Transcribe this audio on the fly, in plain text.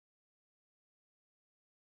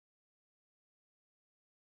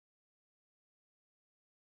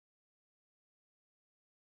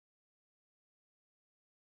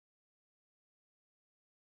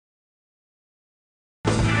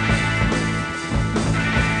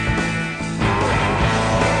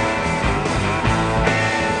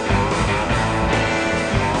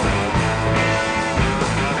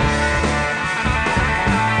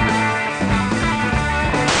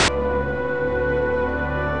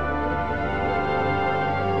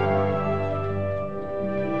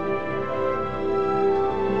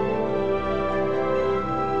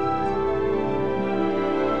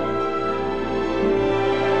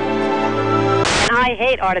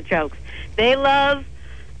hate artichokes. They love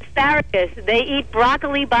asparagus. They eat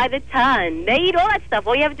broccoli by the ton. They eat all that stuff.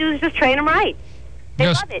 All you have to do is just train them right. They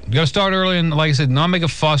love it. You got to start early and, like I said, not make a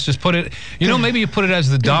fuss. Just put it, maybe you put it as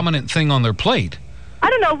the dominant thing on their plate. I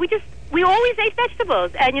don't know. We always ate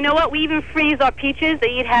vegetables. And you know what? We even freeze our peaches. They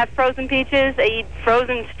eat half frozen peaches. They eat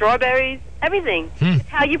frozen strawberries. Everything. It's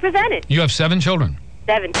how you present it. You have 7 children.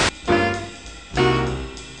 7.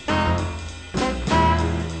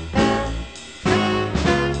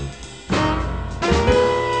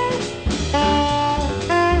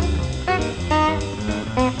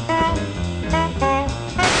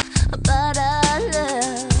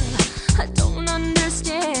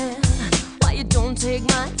 Take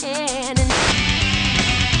my hand and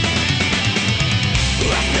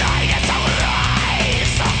last night as I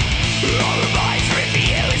rise, all the boys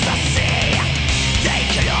refuse to see,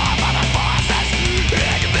 taken over the forces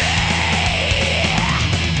in me.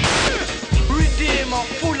 Redeemer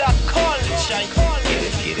full of culture.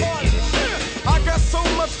 Get it. I got so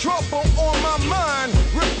much trouble on my mind,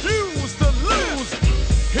 refuse to lose.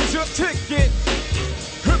 Here's your ticket.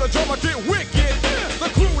 Hear the drummer get wicked.